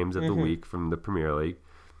major games of the week from the Premier League.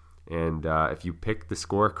 And if you pick the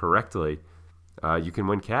score correctly, you can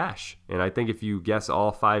win cash. And I think if you guess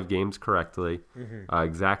all 5 games correctly,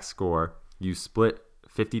 exact score, you split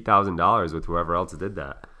 $50,000 with whoever else did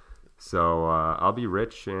that. So I'll be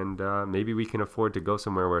rich, and maybe we can afford to go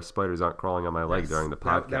somewhere where spiders aren't crawling on my leg during the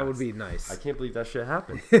podcast. That would be nice. I can't believe that shit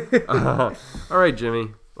happened. All right,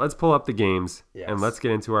 Jimmy, let's pull up the games, and let's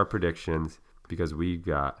get into our predictions because we've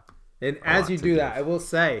got... And as you do that, I will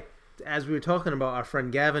say... As we were talking about our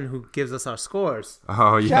friend Gavin, who gives us our scores.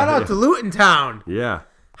 Oh, yeah. Shout out to Luton Town. Yeah.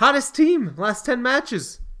 Hottest team, last 10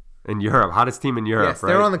 matches. In Europe. Hottest team in Europe, yes, right?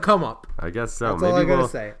 they're on the come up. I guess so. That's all I got to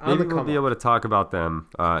say. Maybe we'll be able to talk about them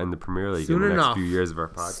in the Premier League in the next few years of our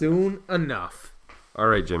podcast. Soon enough. All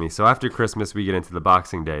right, Jimmy. So after Christmas, we get into the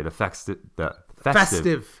Boxing Day, the festive,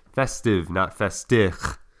 not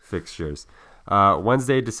festive fixtures.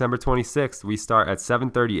 Wednesday, December 26th, we start at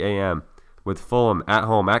 7:30 a.m. with Fulham at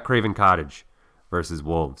home at Craven Cottage versus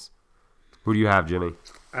Wolves. Who do you have, Jimmy?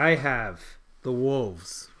 I have the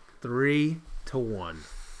Wolves 3-1.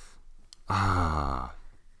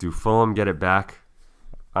 Do Fulham get it back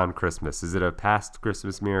on Christmas? Is it a past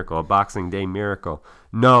Christmas miracle, a Boxing Day miracle?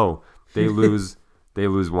 No, they lose. They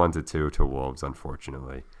lose 1-2 to Wolves,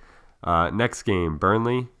 unfortunately. Next game,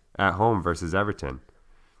 Burnley at home versus Everton.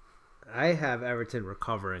 I have Everton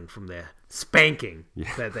recovering from their spanking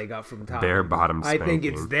that they got from Tottenham. Bare bottom spanking. I think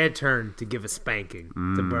it's their turn to give a spanking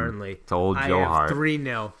to Burnley. To old Joe Hart. I have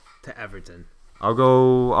 3-0 to Everton. I'll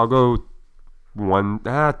go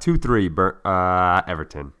 2-3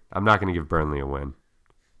 Everton. I'm not going to give Burnley a win.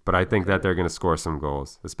 But I think that they're going to score some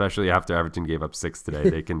goals, especially after Everton gave up 6 today.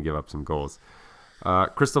 They can give up some goals.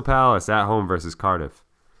 Crystal Palace at home versus Cardiff.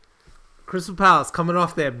 Crystal Palace coming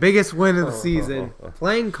off their biggest win of the season,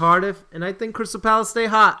 playing Cardiff, and I think Crystal Palace stay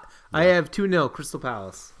hot. Yeah. I have 2-0 Crystal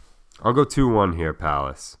Palace. I'll go 2-1 here,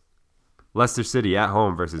 Palace. Leicester City at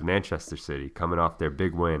home versus Manchester City, coming off their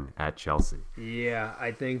big win at Chelsea. Yeah,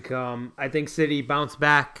 I think City bounce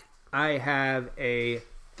back. I have a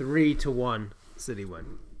 3-1 City win.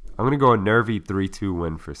 I'm going to go a nervy 3-2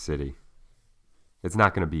 win for City. It's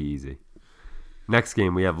not going to be easy. Next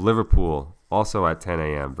game, we have Liverpool, also at 10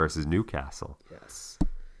 a.m. versus Newcastle. Yes.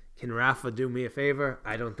 Can Rafa do me a favor?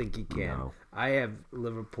 I don't think he can. No. I have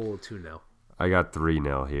Liverpool 2-0. I got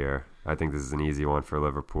 3-0 here. I think this is an easy one for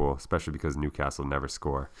Liverpool, especially because Newcastle never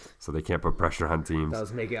score, so they can't put pressure on teams. It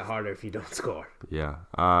does make it harder if you don't score. Yeah.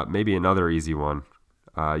 Maybe another easy one.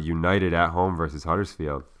 United at home versus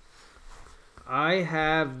Huddersfield. I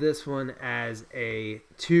have this one as a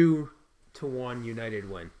 2-1 United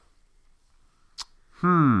win.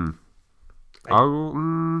 I'll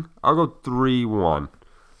go 3-1.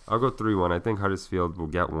 I'll go 3-1. I think Huddersfield will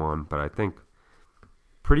get one, but I think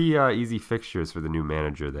pretty easy fixtures for the new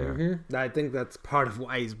manager there. Mm-hmm. I think that's part of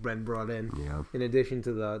why he's been brought in. Yeah. In addition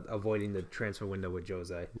to the avoiding the transfer window with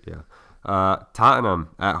Jose. Yeah. Tottenham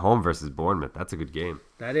at home versus Bournemouth. That's a good game.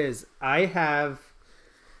 That is. I'm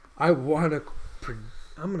going to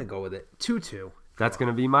go with it. 2-2. That's going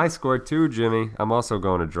to be my score too, Jimmy. I'm also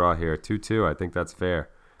going to draw here. 2-2. I think that's fair.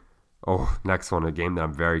 Oh, next one, a game that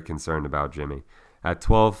I'm very concerned about, Jimmy. At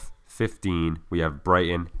 12:15, we have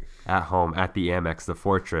Brighton at home at the Amex, the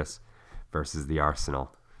Fortress, versus the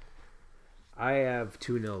Arsenal. I have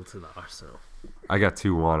 2-0 to the Arsenal. I got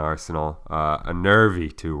 2-1 Arsenal. A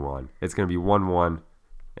nervy 2-1. It's going to be 1-1.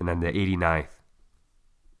 And then the 89th,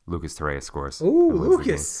 Lucas Torreira scores. Ooh, and wins the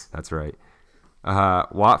Lucas. game. That's right.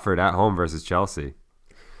 Watford at home versus Chelsea.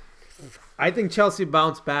 I think Chelsea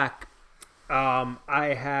bounced back.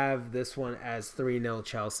 I have this one as 3-0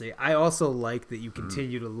 Chelsea. I also like that you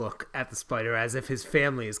continue to look at the Spider as if his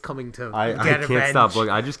family is coming to I get can't revenge. stop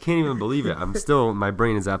looking. I just can't even believe it. My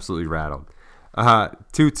brain is absolutely rattled.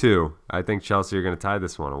 2-2. I think Chelsea are going to tie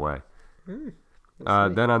this one away.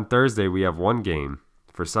 Then on Thursday, we have one game.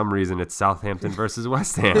 For some reason, it's Southampton versus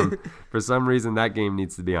West Ham. For some reason, that game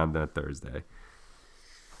needs to be on that Thursday.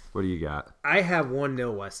 What do you got? I have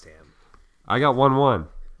 1-0 West Ham. I got 1-1.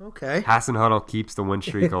 Okay. Hasenhuttl keeps the win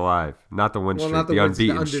streak alive. Not the win streak, Not the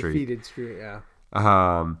unbeaten the streak. undefeated streak, yeah.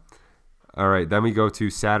 All right, then we go to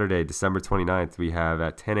Saturday, December 29th. We have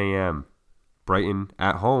at 10 a.m. Brighton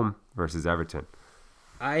at home versus Everton.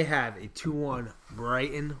 I have a 2-1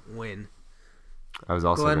 Brighton win. I was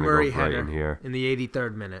also Glenn going to Murray go Brighton header here. in the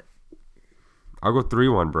 83rd minute. I'll go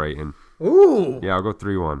 3-1 Brighton. Ooh. Yeah, I'll go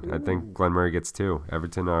 3-1. I think Glenn Murray gets 2.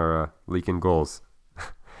 Everton are leaking goals.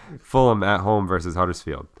 Fulham at home versus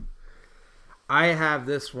Huddersfield. I have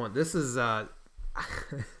this one. This is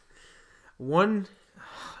 1.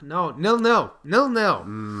 No,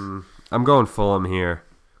 0-0. I'm going Fulham here.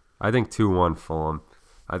 I think 2-1 Fulham.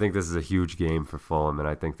 I think this is a huge game for Fulham, and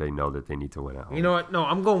I think they know that they need to win at home. You know what? No,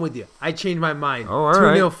 I'm going with you. I changed my mind. Oh, all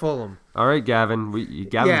 2-0 right. Fulham. All right, Gavin.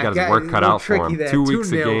 Gavin's got his work cut out for him. There. 2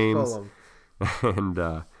 weeks of 2-0 games, Fulham. and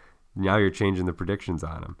now you're changing the predictions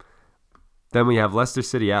on him. Then we have Leicester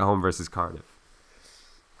City at home versus Cardiff.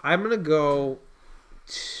 I'm going to go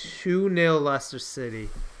 2-0 Leicester City.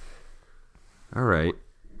 All right.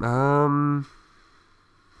 2-1.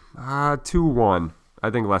 I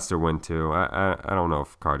think Leicester win too. I don't know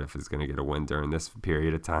if Cardiff is going to get a win during this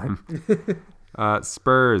period of time.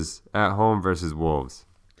 Spurs at home versus Wolves.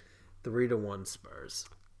 3-1 Spurs.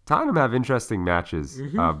 Tottenham have interesting matches.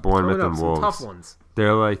 Bournemouth Coming up, and some Wolves. tough ones.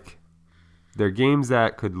 They're games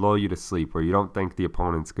that could lull you to sleep, where you don't think the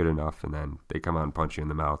opponent's good enough, and then they come out and punch you in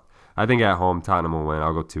the mouth. I think at home Tottenham will win.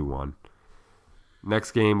 I'll go 2-1.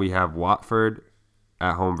 Next game we have Watford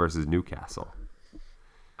at home versus Newcastle.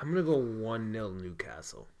 I'm going to go 1-0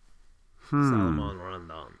 Newcastle. Salomon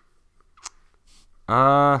Rondon.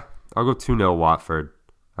 I'll go 2-0 Watford.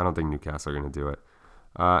 I don't think Newcastle are going to do it.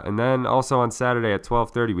 And then also on Saturday at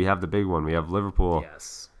 12:30, we have the big one. We have Liverpool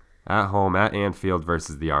at home at Anfield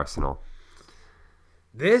versus the Arsenal.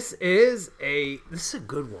 This is a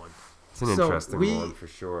good one. It's an interesting one for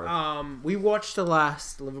sure. We watched the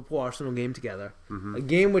last Liverpool-Arsenal game together. A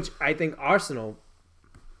game which I think Arsenal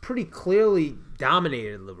pretty clearly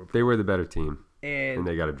dominated Liverpool. They were the better team, and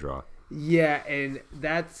they got a draw. Yeah, and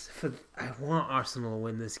I want Arsenal to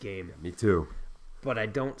win this game. Me too. But I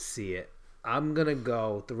don't see it. I'm going to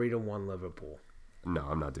go 3-1 Liverpool. No,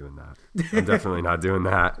 I'm not doing that. I'm definitely not doing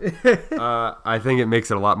that. I think it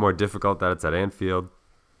makes it a lot more difficult that it's at Anfield.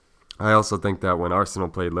 I also think that when Arsenal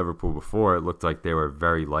played Liverpool before, it looked like they were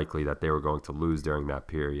very likely that they were going to lose during that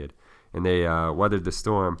period. And they weathered the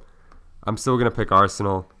storm. I'm still going to pick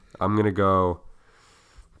Arsenal. I'm going to go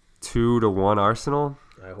 2-1 Arsenal.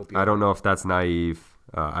 I don't know if that's naive.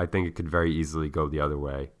 I think it could very easily go the other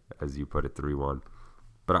way, as you put it, 3-1.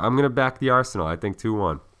 But I'm going to back the Arsenal. I think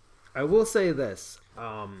 2-1. I will say this.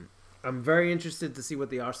 I'm very interested to see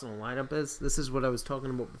what the Arsenal lineup is. This is what I was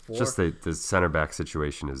talking about before. Just the center back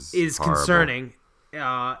situation is horrible. Concerning.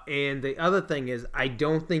 And the other thing is, I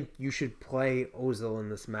don't think you should play Ozil in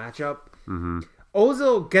this matchup. Mm-hmm.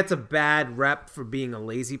 Ozil gets a bad rep for being a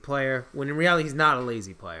lazy player, when in reality he's not a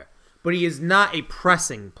lazy player. But he is not a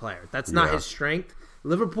pressing player. That's not his strength.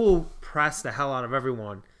 Liverpool press the hell out of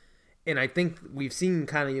everyone. And I think we've seen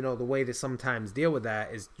kind of, the way to sometimes deal with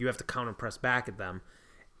that is you have to counter press back at them.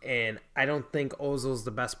 And I don't think Ozil's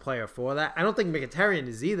the best player for that. I don't think Mkhitaryan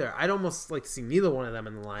is either. I'd almost like to see neither one of them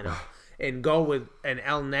in the lineup and go with an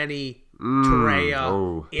El Neni,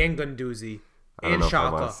 Torreira, and Guendouzi, and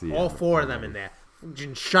Xhaka. All 4 of them in there.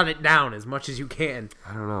 Just shut it down as much as you can.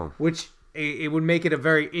 I don't know. Which it would make it a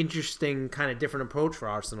very interesting kind of different approach for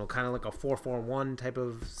Arsenal, kind of like a 4-4-1 type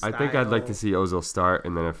of style. I think I'd like to see Ozil start,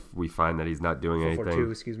 and then if we find that he's not doing 4-4-2,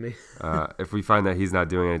 anything, excuse me. if we find that he's not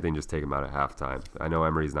doing anything, just take him out at halftime. I know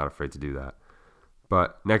Emery's not afraid to do that.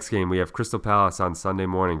 But next game, we have Crystal Palace on Sunday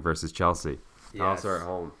morning versus Chelsea. Palace are at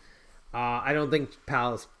home. I don't think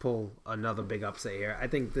Palace pull another big upset here. I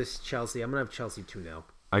think this Chelsea, I'm going to have Chelsea 2-0.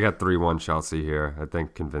 I got 3-1 Chelsea here. I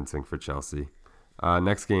think convincing for Chelsea.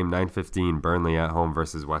 Next game, 9:15, Burnley at home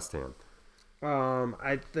versus West Ham.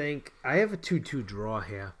 I think I have a 2-2 draw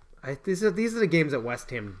here. These are the games that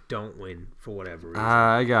West Ham don't win for whatever reason.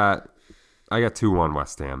 I got 2-1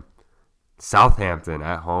 West Ham. Southampton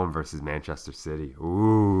at home versus Manchester City.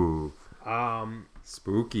 Ooh.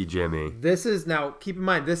 Spooky, Jimmy. This is now. Keep in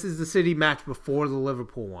mind, this is the City match before the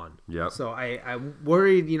Liverpool one. Yep. So I'm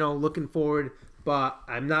worried. Looking forward, but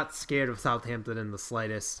I'm not scared of Southampton in the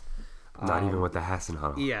slightest. Not even with the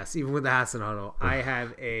Hasenhuddle. Yes, even with the Hasenhuddle, I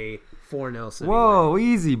have a 4-0 City. Whoa,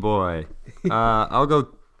 easy boy. I'll go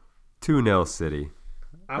 2-0 City.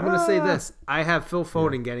 I'm gonna say this: I have Phil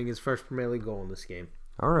Foden getting his first Premier League goal in this game.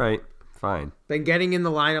 All right, fine. Been getting in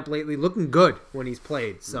the lineup lately, looking good when he's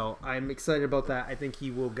played. So I'm excited about that. I think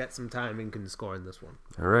he will get some time and can score in this one.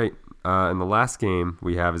 All right. And the last game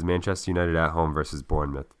we have is Manchester United at home versus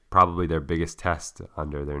Bournemouth. Probably their biggest test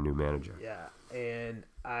under their new manager. Yeah, and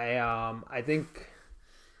I think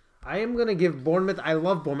I am gonna give Bournemouth. I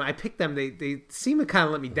love Bournemouth. I picked them. They seem to kind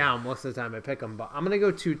of let me down most of the time I pick them, but I'm gonna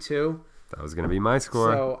go 2-2. That was gonna be my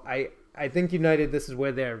score. So I think United. This is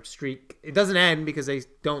where their streak. It doesn't end because they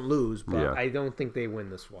don't lose, but Yeah. I don't think they win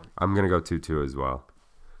this one. I'm gonna go 2-2 as well.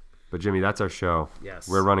 But Jimmy, that's our show. Yes.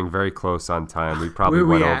 We're running very close on time. We probably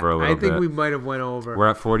went over a little bit. I think we might have went over. We're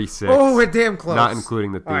at 46. Oh, we're damn close. Not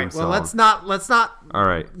including the theme All right, well, song. let's not. All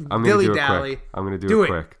right, I'm gonna dilly do it dally. quick. I'm gonna do Do it it.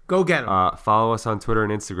 quick. Go get them. Follow us on Twitter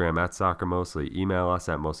and Instagram at SoccerMostly. Email us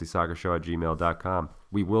at mostly@gmail.com.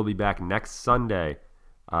 We will be back next Sunday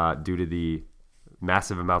due to the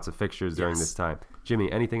massive amounts of fixtures during this time. Jimmy,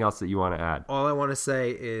 anything else that you want to add? All I want to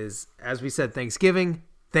say is, as we said, Thanksgiving.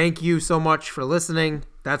 Thank you so much for listening.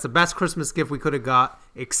 That's the best Christmas gift we could have got.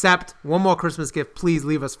 Except one more Christmas gift. Please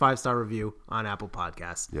leave us 5-star review on Apple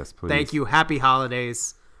Podcasts. Yes, please. Thank you. Happy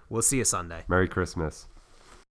holidays. We'll see you Sunday. Merry Christmas.